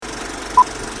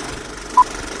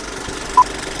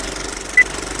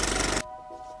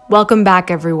Welcome back,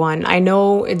 everyone. I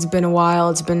know it's been a while.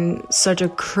 It's been such a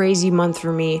crazy month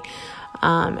for me.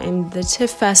 And the TIFF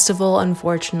festival,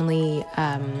 unfortunately,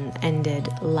 ended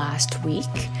last week.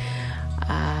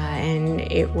 And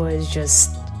it was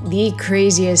just the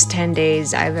craziest 10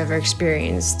 days I've ever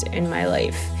experienced in my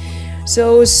life.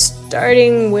 So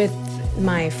starting with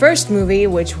my first movie,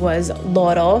 which was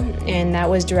Loro, and that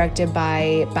was directed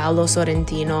by Paolo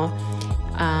Sorrentino.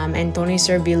 And Tony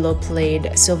Servillo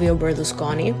played Silvio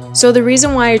Berlusconi. So the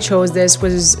reason why I chose this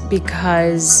was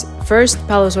because first,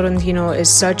 Paolo Sorrentino is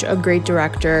such a great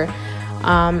director.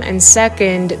 And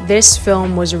second, this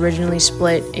film was originally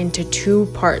split into 2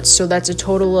 parts. So that's a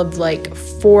total of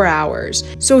 4 hours.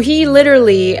 So he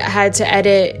literally had to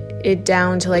edit it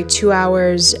down to 2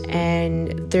 hours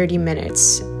and 30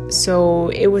 minutes. So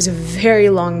it was a very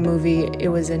long movie. It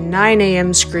was a 9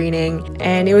 a.m. screening,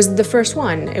 and it was the first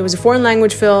one. It was a foreign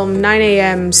language film, 9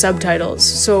 a.m. subtitles.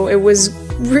 So it was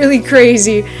really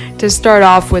crazy to start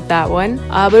off with that one.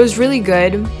 But it was really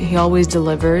good. He always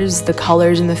delivers. The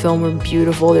colors in the film were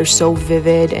beautiful. They're so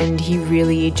vivid, and he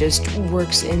really just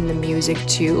works in the music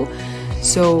too.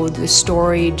 So the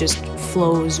story just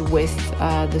flows with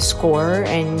the score,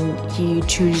 and he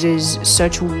chooses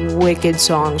such wicked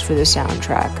songs for the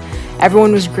soundtrack.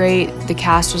 Everyone was great. The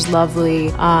cast was lovely.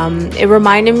 It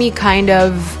reminded me kind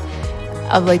of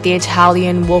the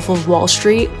Italian Wolf of Wall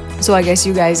Street. So I guess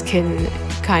you guys can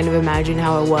kind of imagine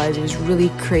how it was. It was really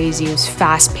crazy. It was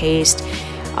fast-paced.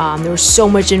 There was so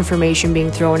much information being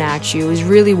thrown at you. It was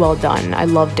really well done. I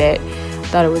loved it.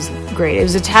 Thought it was great. It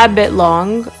was a tad bit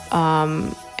long.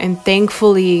 And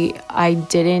thankfully, I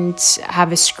didn't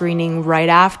have a screening right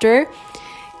after,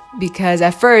 because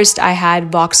at first I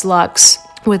had Vox Lux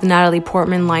with Natalie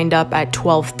Portman lined up at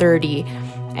 12:30,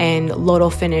 and Loro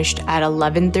finished at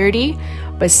 11:30.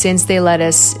 But since they let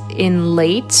us in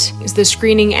late, the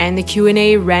screening and the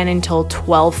Q&A ran until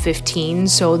 12:15,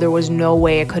 so there was no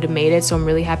way I could have made it. So I'm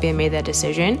really happy I made that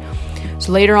decision.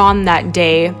 So later on that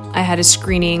day, I had a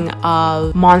screening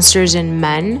of Monsters and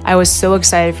Men. I was so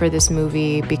excited for this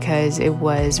movie because it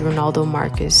was Ronaldo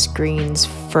Marcus Green's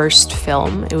first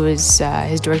film. It was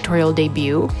his directorial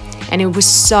debut. And it was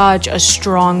such a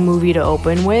strong movie to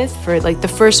open with. For the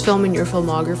first film in your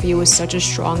filmography, it was such a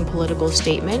strong political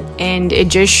statement. And it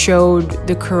just showed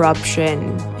the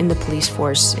corruption in the police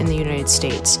force in the United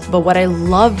States. But what I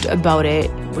loved about it,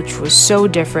 which was so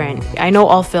different, I know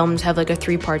all films have a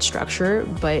 3-part structure,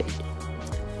 but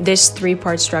this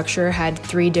 3-part structure had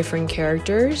 3 different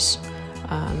characters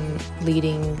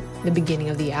leading the beginning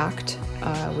of the act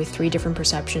with 3 different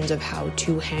perceptions of how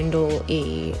to handle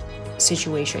a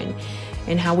situation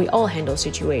and how we all handle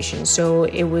situations. So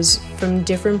it was from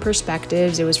different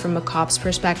perspectives. It was from a cop's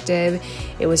perspective,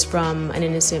 it was from an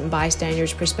innocent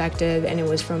bystander's perspective, and it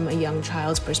was from a young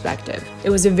child's perspective.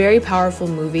 It was a very powerful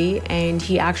movie, and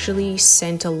he actually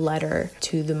sent a letter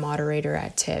to the moderator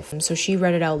at TIFF. So she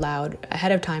read it out loud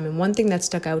ahead of time, and one thing that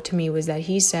stuck out to me was that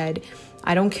he said,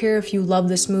 "I don't care if you love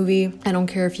this movie. I don't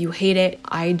care if you hate it.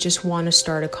 I just want to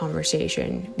start a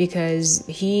conversation," because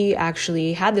he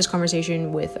actually had this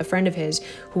conversation with a friend of his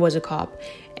who was a cop,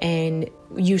 and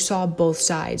you saw both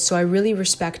sides. So I really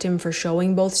respect him for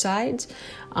showing both sides.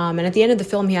 And at the end of the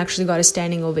film, he actually got a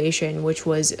standing ovation, which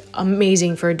was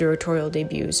amazing for a directorial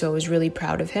debut. So I was really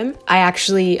proud of him.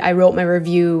 I wrote my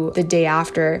review the day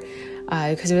after,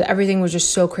 because everything was just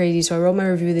so crazy. So I wrote my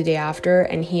review the day after,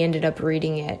 and he ended up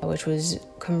reading it, which was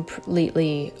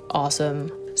completely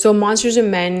awesome. So Monsters and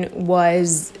Men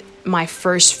was my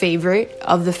first favorite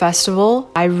of the festival.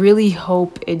 I really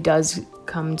hope it does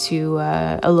come to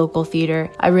a local theater.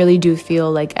 I really do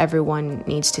feel like everyone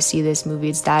needs to see this movie.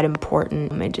 It's that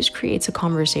important. It just creates a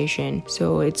conversation.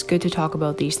 So it's good to talk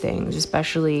about these things,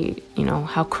 especially,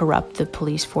 how corrupt the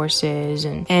police force is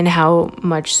and how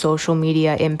much social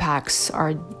media impacts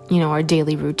our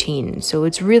daily routine. So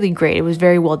it's really great. It was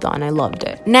very well done. I loved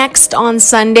it. Next, on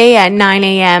Sunday at 9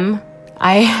 a.m.,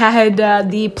 I had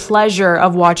the pleasure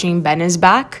of watching Ben is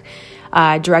Back,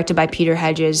 directed by Peter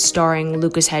Hedges, starring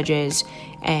Lucas Hedges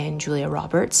and Julia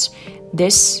Roberts.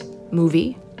 This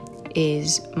movie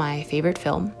is my favorite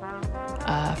film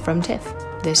from TIFF.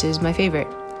 This is my favorite.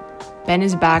 Ben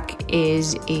is Back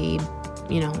is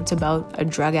it's about a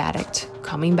drug addict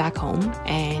coming back home,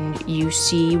 and you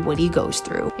see what he goes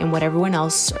through and what everyone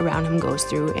else around him goes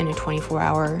through in a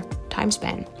 24-hour time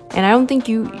span. And I don't think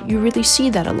you really see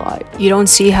that a lot. You don't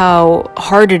see how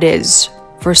hard it is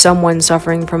for someone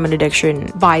suffering from an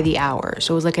addiction by the hour.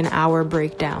 So it was like an hour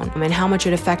breakdown and how much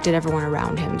it affected everyone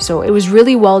around him. So it was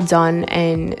really well done,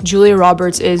 and Julia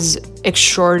Roberts is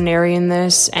extraordinary in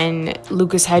this, and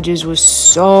Lucas Hedges was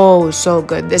so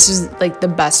good. This is like the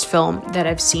best film that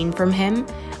I've seen from him.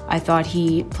 I thought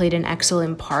he played an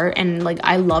excellent part, and like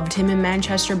I loved him in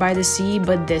Manchester by the Sea,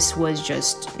 but this was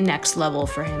just next level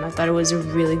for him. I thought it was a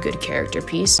really good character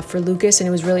piece for Lucas, and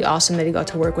it was really awesome that he got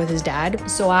to work with his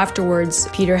dad. So afterwards,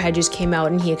 Peter Hedges came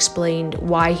out and he explained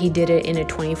why he did it in a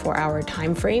 24-hour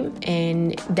time frame,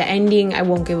 and the ending I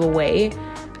won't give away,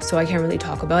 so I can't really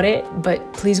talk about it,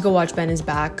 but please go watch Ben is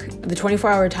Back. The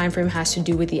 24-hour time frame has to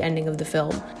do with the ending of the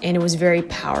film, and it was very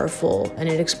powerful, and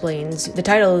it explains the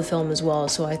title of the film as well,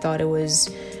 so I thought it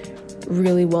was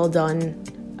really well done.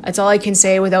 That's all I can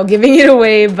say without giving it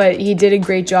away, but he did a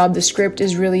great job. The script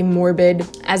is really morbid,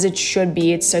 as it should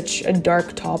be. It's such a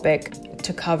dark topic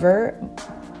to cover,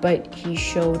 but he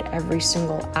showed every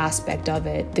single aspect of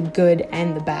it, the good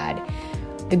and the bad.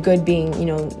 The good being,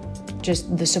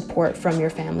 just the support from your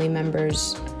family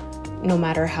members, no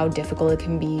matter how difficult it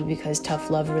can be, because tough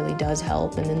love really does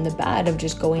help. And then the bad of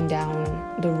just going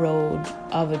down the road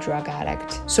of a drug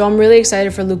addict. So I'm really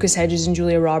excited for Lucas Hedges and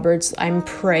Julia Roberts. I'm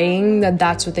praying that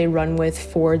that's what they run with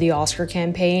for the Oscar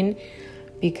campaign,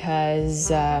 because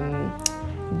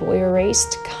Boy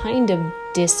Erased kind of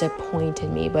disappointed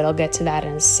me, but I'll get to that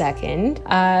in a second.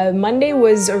 Monday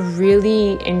was a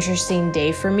really interesting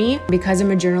day for me. Because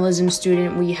I'm a journalism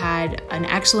student, we had an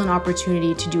excellent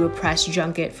opportunity to do a press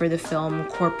junket for the film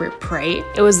Corporate Prey.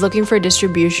 It was looking for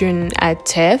distribution at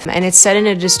TIFF, and it's set in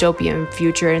a dystopian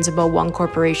future, and it's about one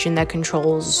corporation that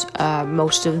controls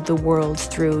most of the world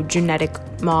through genetic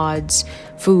mods,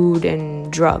 food,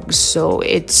 and drugs. So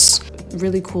it's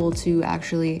really cool to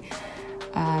actually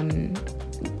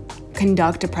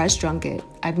conduct a press junket.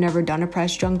 I've never done a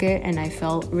press junket, and I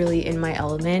felt really in my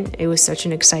element. It was such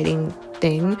an exciting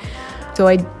thing. So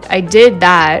I did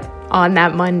that on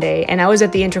that Monday, and I was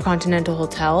at the Intercontinental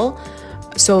Hotel.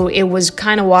 So it was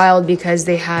kind of wild because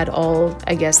they had all,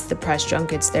 I guess, the press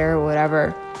junkets there or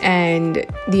whatever. And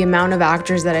the amount of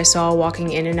actors that I saw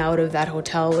walking in and out of that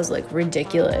hotel was like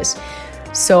ridiculous.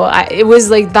 So it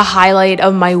was like the highlight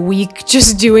of my week,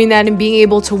 just doing that and being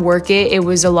able to work it. It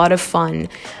was a lot of fun.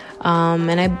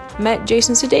 And I met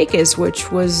Jason Sudeikis,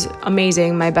 which was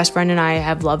amazing. My best friend and I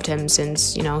have loved him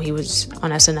since, he was on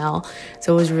SNL.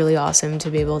 So it was really awesome to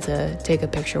be able to take a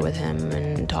picture with him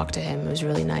and talk to him. It was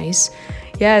really nice.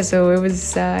 Yeah, so it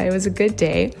was a good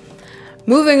day.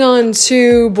 Moving on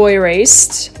to Boy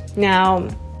Erased. Now,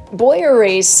 Boy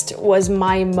Erased was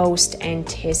my most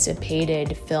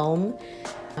anticipated film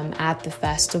at the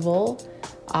festival.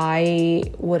 I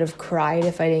would have cried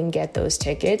if I didn't get those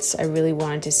tickets. I really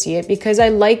wanted to see it because I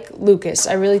like Lucas.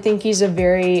 I really think he's a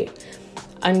very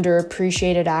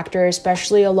underappreciated actor,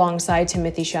 especially alongside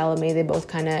Timothée Chalamet. They both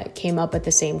kind of came up at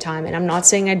the same time. And I'm not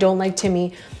saying I don't like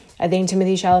Timmy. I think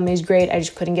Timothée Chalamet is great. I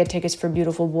just couldn't get tickets for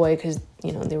Beautiful Boy because,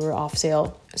 they were off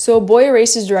sale. So Boy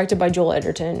Erased is directed by Joel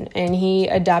Edgerton, and he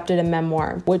adapted a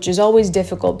memoir, which is always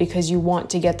difficult because you want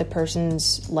to get the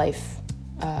person's life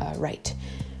right.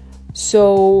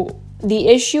 So the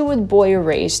issue with Boy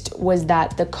Erased was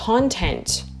that the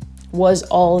content was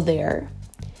all there,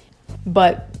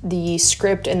 but the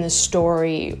script and the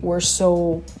story were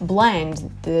so bland.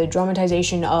 The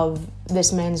dramatization of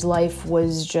this man's life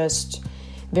was just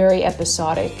very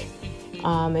episodic.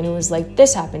 And it was like,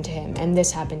 this happened to him, and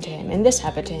this happened to him, and this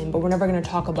happened to him, but we're never going to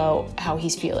talk about how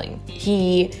he's feeling.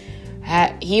 He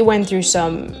went through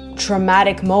some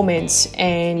traumatic moments,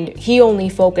 and he only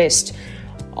focused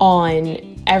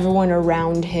on everyone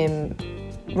around him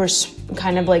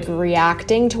kind of like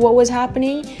reacting to what was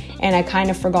happening, and I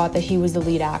kind of forgot that he was the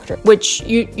lead actor, which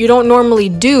you don't normally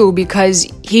do because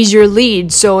he's your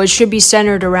lead, so it should be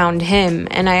centered around him.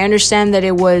 And I understand that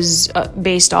it was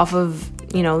based off of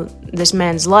this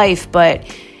man's life, but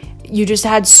you just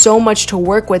had so much to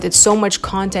work with. It's so much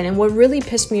content. And what really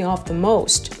pissed me off the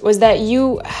most was that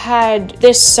you had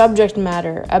this subject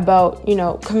matter about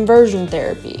conversion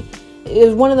therapy. It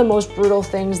was one of the most brutal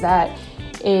things that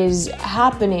is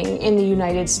happening in the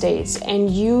United States, and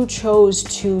you chose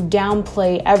to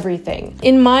downplay everything.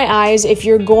 In my eyes, if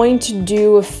you're going to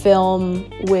do a film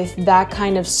with that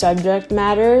kind of subject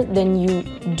matter, then you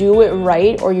do it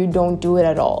right or you don't do it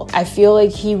at all. I feel like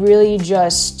he really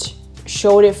just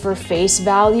showed it for face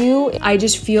value. I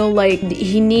just feel like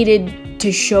he needed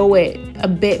to show it a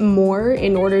bit more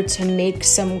in order to make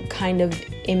some kind of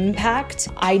impact.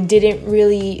 I didn't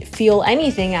really feel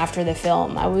anything after the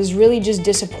film. I was really just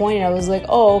disappointed. I was like,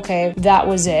 oh, okay, that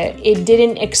was it. It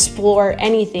didn't explore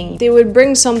anything. They would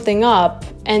bring something up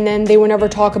and then they would never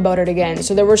talk about it again.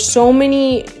 So there were so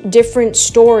many different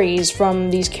stories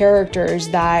from these characters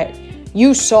that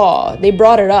you saw. They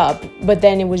brought it up, but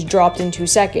then it was dropped in 2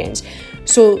 seconds.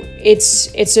 So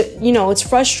it's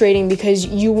frustrating because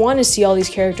you want to see all these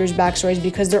characters' backstories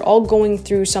because they're all going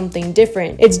through something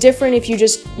different. It's different if you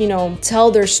just,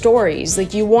 tell their stories.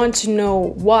 Like, you want to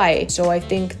know why. So I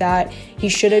think that he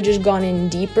should have just gone in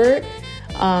deeper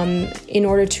in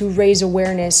order to raise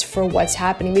awareness for what's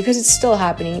happening, because it's still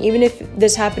happening. Even if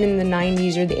this happened in the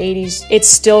 90s or the 80s, it's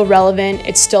still relevant.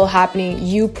 It's still happening.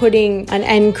 You putting an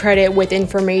end credit with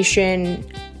information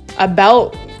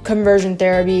about conversion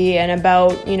therapy and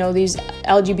about these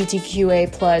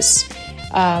LGBTQA plus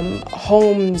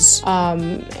homes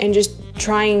and just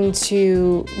trying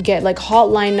to get like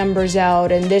hotline numbers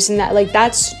out and this and that, like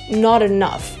that's not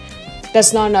enough.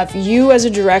 You as a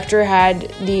director had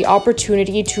the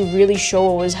opportunity to really show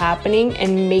what was happening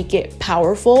and make it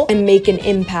powerful and make an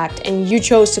impact, and you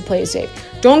chose to play it safe.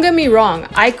 Don't get me wrong,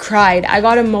 I cried, I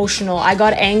got emotional, I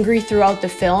got angry throughout the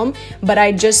film, but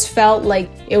I just felt like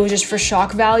it was just for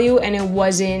shock value and it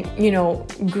wasn't,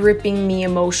 gripping me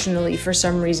emotionally for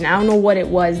some reason. I don't know what it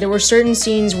was. There were certain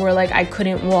scenes where like I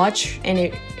couldn't watch and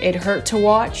it hurt to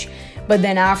watch. But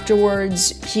then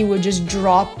afterwards, he would just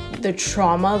drop the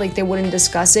trauma, like they wouldn't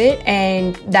discuss it,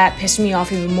 and that pissed me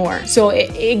off even more. So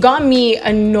it got me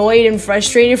annoyed and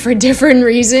frustrated for different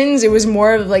reasons. It was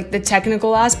more of like the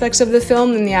technical aspects of the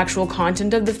film than the actual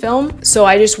content of the film. So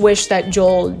I just wish that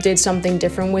Joel did something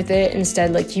different with it.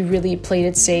 Instead, like he really played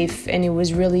it safe, and it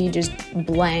was really just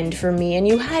bland for me. And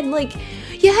you had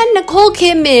Nicole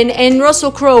Kidman and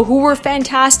Russell Crowe, who were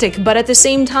fantastic, but at the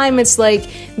same time, it's like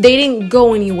they didn't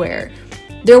go anywhere.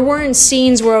 There weren't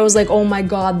scenes where I was like, oh my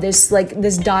god, this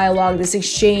dialogue, this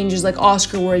exchange is like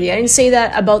Oscar worthy. I didn't say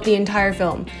that about the entire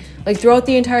film. Like throughout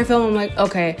the entire film, I'm like,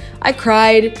 okay, I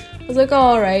cried. I was like, oh,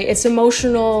 all right, it's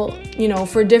emotional,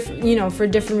 for different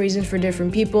reasons for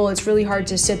different people. It's really hard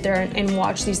to sit there and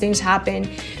watch these things happen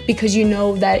because you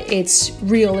know that it's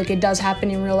real, like it does happen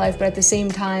in real life, but at the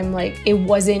same time, like it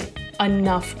wasn't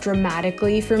enough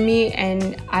dramatically for me,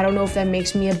 and I don't know if that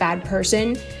makes me a bad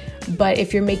person. But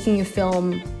if you're making a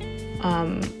film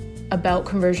about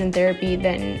conversion therapy,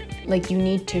 then like you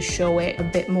need to show it a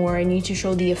bit more. You need to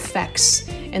show the effects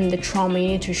and the trauma. You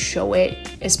need to show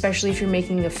it, especially if you're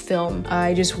making a film.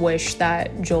 I just wish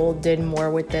that Joel did more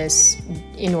with this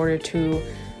in order to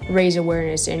raise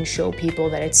awareness and show people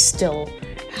that it's still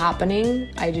happening.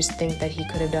 I just think that he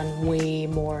could have done way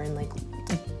more and like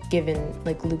given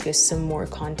like Lucas some more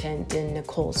content and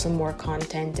Nicole some more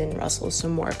content and Russell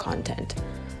some more content.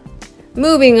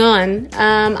 Moving on,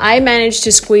 I managed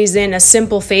to squeeze in A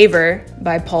Simple Favor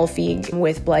by Paul Feig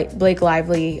with Blake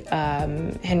Lively,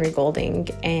 Henry Golding,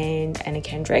 and Anna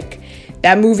Kendrick.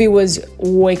 That movie was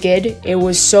wicked. It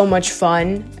was so much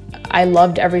fun. I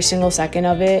loved every single second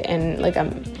of it, and like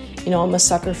I'm a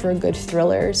sucker for a good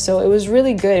thriller, so it was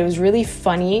really good. It was really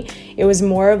funny. It was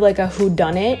more of like a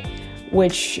whodunit,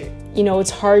 which it's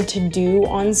hard to do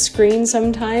on screen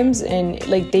sometimes, and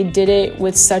like they did it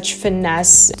with such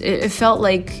finesse. It felt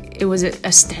like it was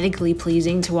aesthetically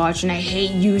pleasing to watch, and I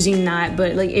hate using that,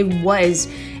 but like it was.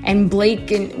 And Blake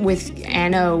with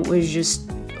Anna was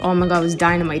just, oh my god, it was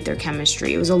dynamite, their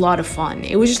chemistry. It was a lot of fun.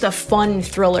 It was just a fun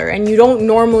thriller, and you don't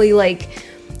normally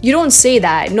you don't say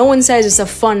that. No one says it's a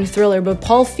fun thriller, but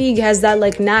Paul Feig has that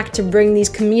like knack to bring these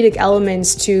comedic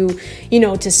elements to,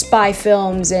 to spy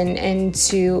films and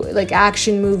to like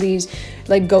action movies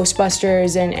like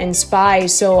Ghostbusters and Spy.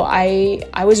 So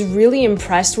I was really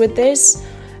impressed with this,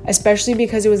 especially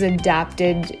because it was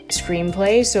adapted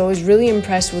screenplay. So I was really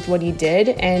impressed with what he did,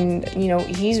 and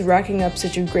he's racking up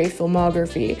such a great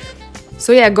filmography.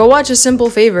 So yeah, go watch A Simple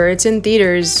Favor. It's in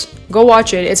theaters. Go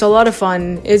watch it. It's a lot of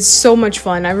fun. It's so much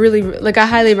fun. I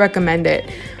highly recommend it.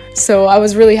 So I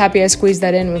was really happy I squeezed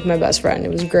that in with my best friend. It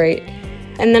was great.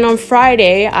 And then on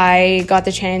Friday, I got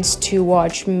the chance to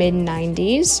watch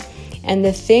Mid-90s. And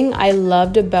the thing I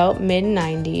loved about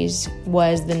Mid-90s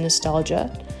was the nostalgia.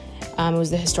 It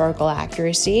was the historical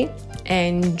accuracy.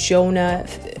 And Jonah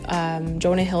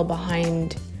Hill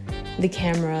behind the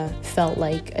camera felt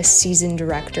like a seasoned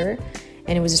director.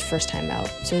 And it was his first time out.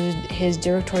 So it was his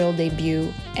directorial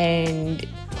debut, and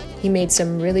he made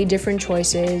some really different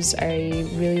choices. I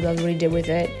really loved what he did with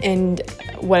it. And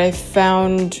what I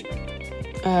found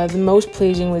the most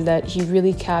pleasing was that he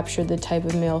really captured the type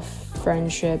of male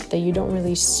friendship that you don't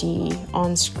really see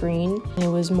on screen. It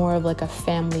was more of like a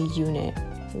family unit.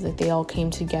 Like they all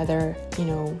came together,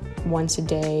 once a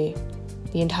day,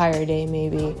 the entire day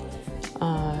maybe,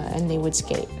 and they would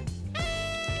skate.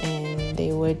 And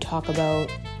they would talk about,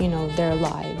 their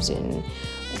lives and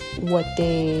what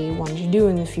they wanted to do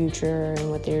in the future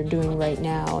and what they're doing right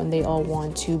now. And they all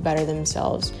want to better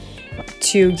themselves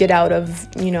to get out of,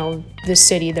 the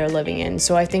city they're living in.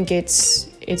 So I think it's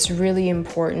really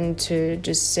important to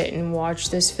just sit and watch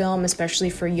this film,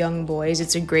 especially for young boys.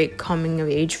 It's a great coming of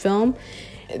age film.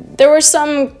 There were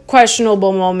some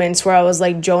questionable moments where I was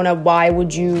like, Jonah, why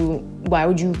would you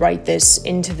write this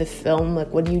into the film?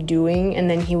 Like, what are you doing? And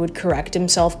then he would correct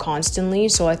himself constantly.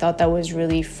 So I thought that was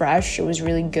really fresh. It was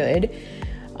really good.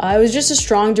 It was just a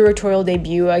strong directorial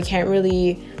debut. I can't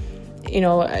really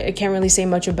say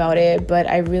much about it, but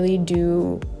I really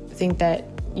do think that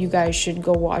you guys should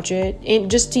go watch it. And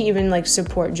just to even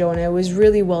support Jonah. It was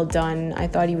really well done. I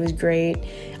thought he was great.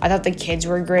 I thought the kids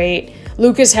were great.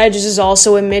 Lucas Hedges is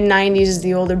also in mid-90s as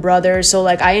the older brother. So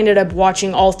I ended up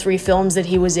watching all 3 films that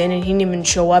he was in, and he didn't even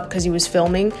show up because he was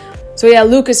filming. So yeah,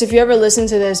 Lucas, if you ever listen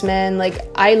to this, man,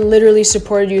 I literally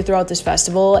supported you throughout this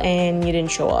festival and you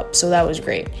didn't show up. So that was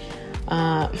great.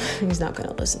 He's not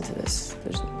gonna listen to this.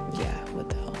 What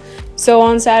the hell. So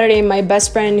on Saturday, my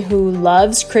best friend who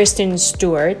loves Kristen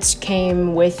Stewart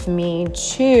came with me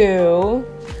to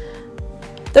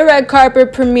the red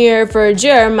carpet premiere for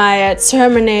Jeremiah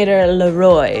Terminator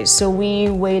Leroy. So we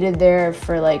waited there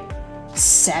for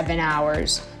 7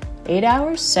 hours. 8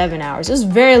 hours? 7 hours. It was a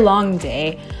very long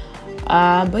day.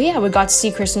 But yeah, we got to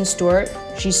see Kristen Stewart.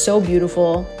 She's so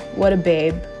beautiful. What a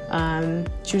babe.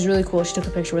 She was really cool. She took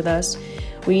a picture with us.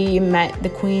 We met the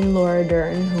Queen, Laura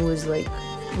Dern, who was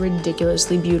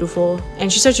ridiculously beautiful.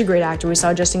 And she's such a great actor. We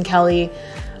saw Justin Kelly.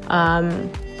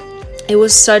 It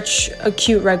was such a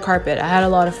cute red carpet. I had a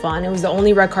lot of fun. It was the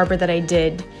only red carpet that I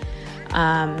did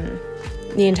the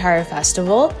entire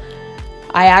festival.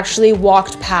 I actually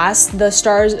walked past the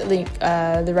stars,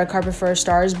 the red carpet for A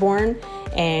Star Is Born,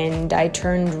 and I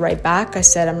turned right back. I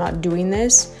said, I'm not doing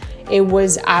this. It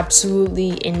was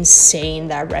absolutely insane,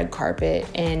 that red carpet,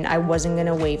 and I wasn't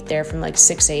gonna wait there from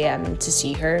 6 a.m. to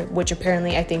see her, which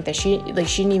apparently I think that she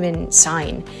didn't even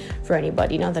sign for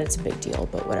anybody. Not that it's a big deal,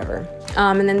 but whatever.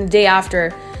 And then the day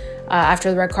after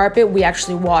the red carpet, we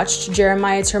actually watched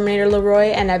Jeremiah Terminator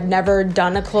Leroy, and I've never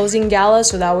done a closing gala,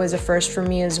 so that was a first for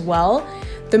me as well.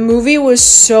 The movie was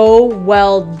so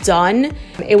well done.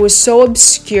 It was so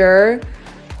obscure.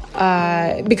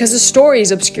 Because the story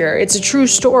is obscure. It's a true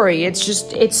story.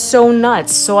 It's so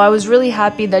nuts. So I was really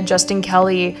happy that Justin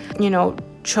Kelly,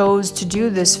 chose to do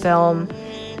this film,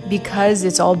 because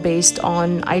it's all based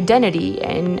on identity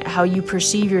and how you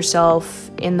perceive yourself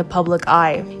in the public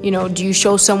eye. Do you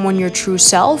show someone your true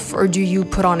self, or do you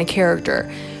put on a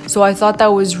character? So I thought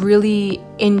that was really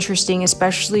interesting,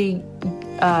 especially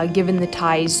given the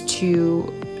ties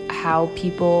to how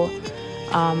people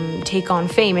take on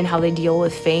fame and how they deal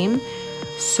with fame.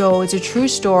 So it's a true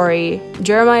story.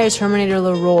 Jeremiah Terminator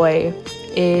Leroy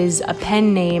is a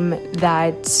pen name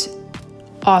that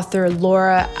author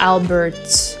Laura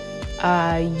Albert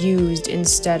used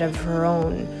instead of her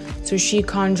own. So she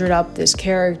conjured up this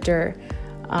character,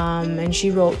 and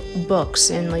she wrote books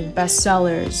and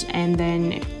bestsellers, and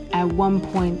then at one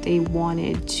point they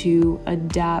wanted to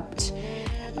adapt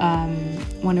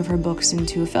one of her books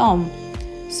into a film.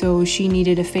 So she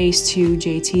needed a face to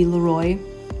JT Leroy,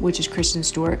 which is Kristen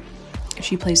Stewart.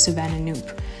 She plays Savannah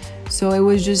Knoop. So it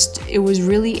was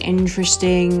really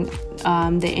interesting.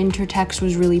 The intertext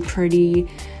was really pretty.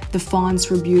 The fonts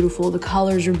were beautiful. The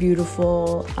colors were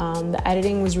beautiful. The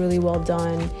editing was really well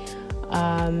done.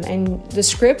 And the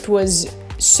script was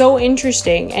so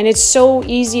interesting. And it's so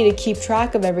easy to keep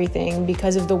track of everything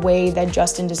because of the way that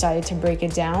Justin decided to break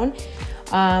it down.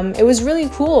 It was really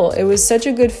cool. It was such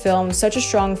a good film, such a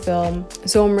strong film.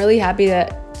 So I'm really happy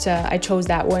that I chose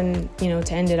that one,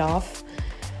 to end it off.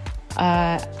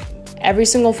 Every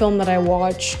single film that I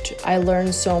watched, I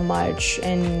learned so much,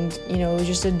 and, it was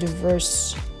just a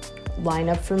diverse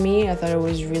lineup for me. I thought it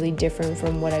was really different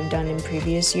from what I've done in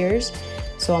previous years.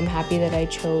 So I'm happy that I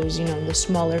chose, the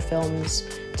smaller films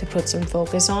to put some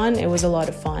focus on. It was a lot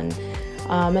of fun.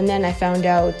 And then I found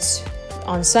out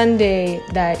on Sunday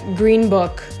that Green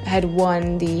Book had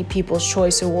won the People's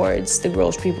Choice Awards, the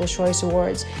Girls' People's Choice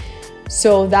Awards.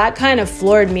 So that kind of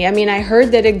floored me. I mean, I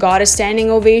heard that it got a standing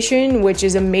ovation, which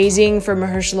is amazing for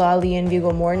Mahershala Ali and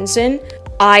Viggo Mortensen.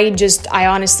 I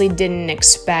honestly didn't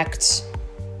expect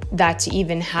that to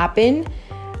even happen.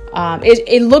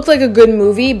 It looked like a good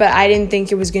movie, but I didn't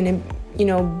think it was going to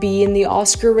be in the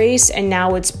Oscar race, and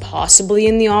now it's possibly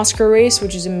in the Oscar race,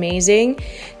 which is amazing,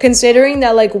 considering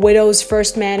that like Widow's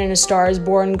First Man and A Star Is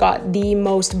Born got the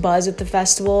most buzz at the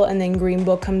festival, and then Green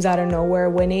Book comes out of nowhere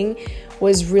winning.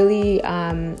 Was really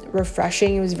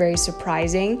refreshing. It was very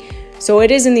surprising. So it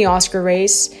is in the Oscar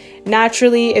race.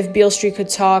 Naturally, If Beale Street Could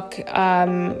Talk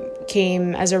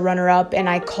came as a runner-up, and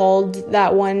I called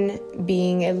that one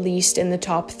being at least in the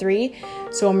top 3.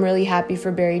 So I'm really happy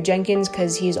for Barry Jenkins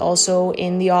because he's also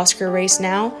in the Oscar race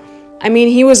now. I mean,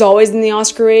 he was always in the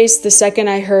Oscar race. The second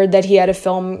I heard that he had a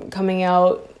film coming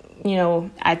out,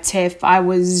 at TIFF, I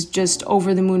was just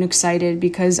over the moon excited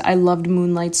because I loved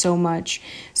Moonlight so much.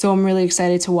 So I'm really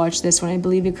excited to watch this one. I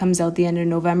believe it comes out the end of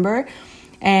November.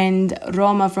 And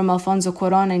Roma from Alfonso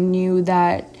Cuarón, I knew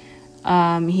that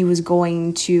he was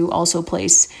going to also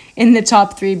place in the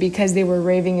top 3 because they were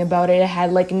raving about it. It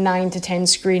had like 9 to 10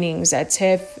 screenings at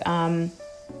TIFF, and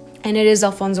it is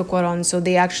Alfonso Cuarón, so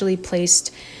they actually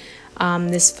placed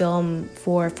this film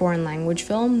for foreign language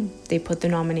film. They put the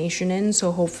nomination in,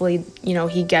 so hopefully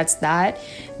he gets that.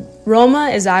 Roma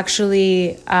is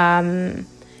actually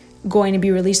going to be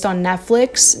released on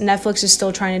Netflix. Netflix is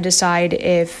still trying to decide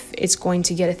if it's going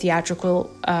to get a theatrical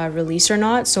release or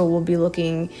not, so we'll be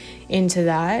looking into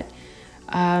that.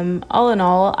 All in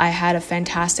all, I had a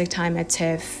fantastic time at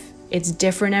TIFF. It's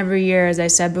different every year, as I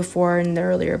said before in the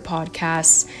earlier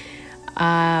podcasts.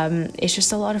 It's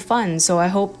just a lot of fun, so I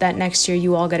hope that next year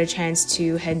you all get a chance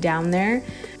to head down there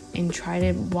and try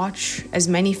to watch as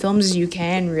many films as you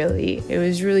can. Really, it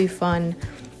was really fun.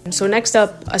 So next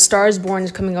up, A Star Is Born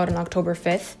is coming out on October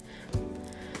 5th.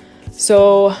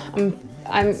 So I'm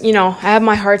I have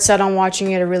my heart set on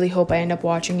watching it. I really hope I end up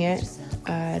watching it.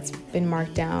 It's been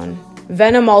marked down.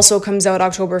 Venom also comes out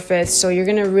October 5th, so you're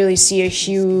gonna really see a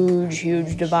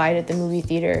huge divide at the movie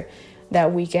theater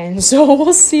that weekend. So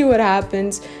we'll see what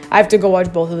happens. I have to go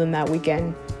watch both of them that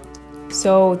weekend.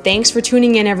 So thanks for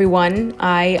tuning in, everyone.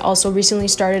 I also recently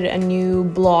started a new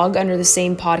blog under the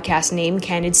same podcast name,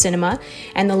 Candid Cinema,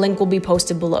 and the link will be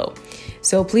posted below.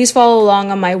 So please follow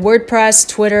along on my WordPress,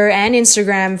 Twitter, and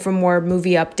Instagram for more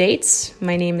movie updates.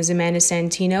 My name is Amanda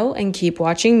Santino, and keep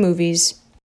watching movies.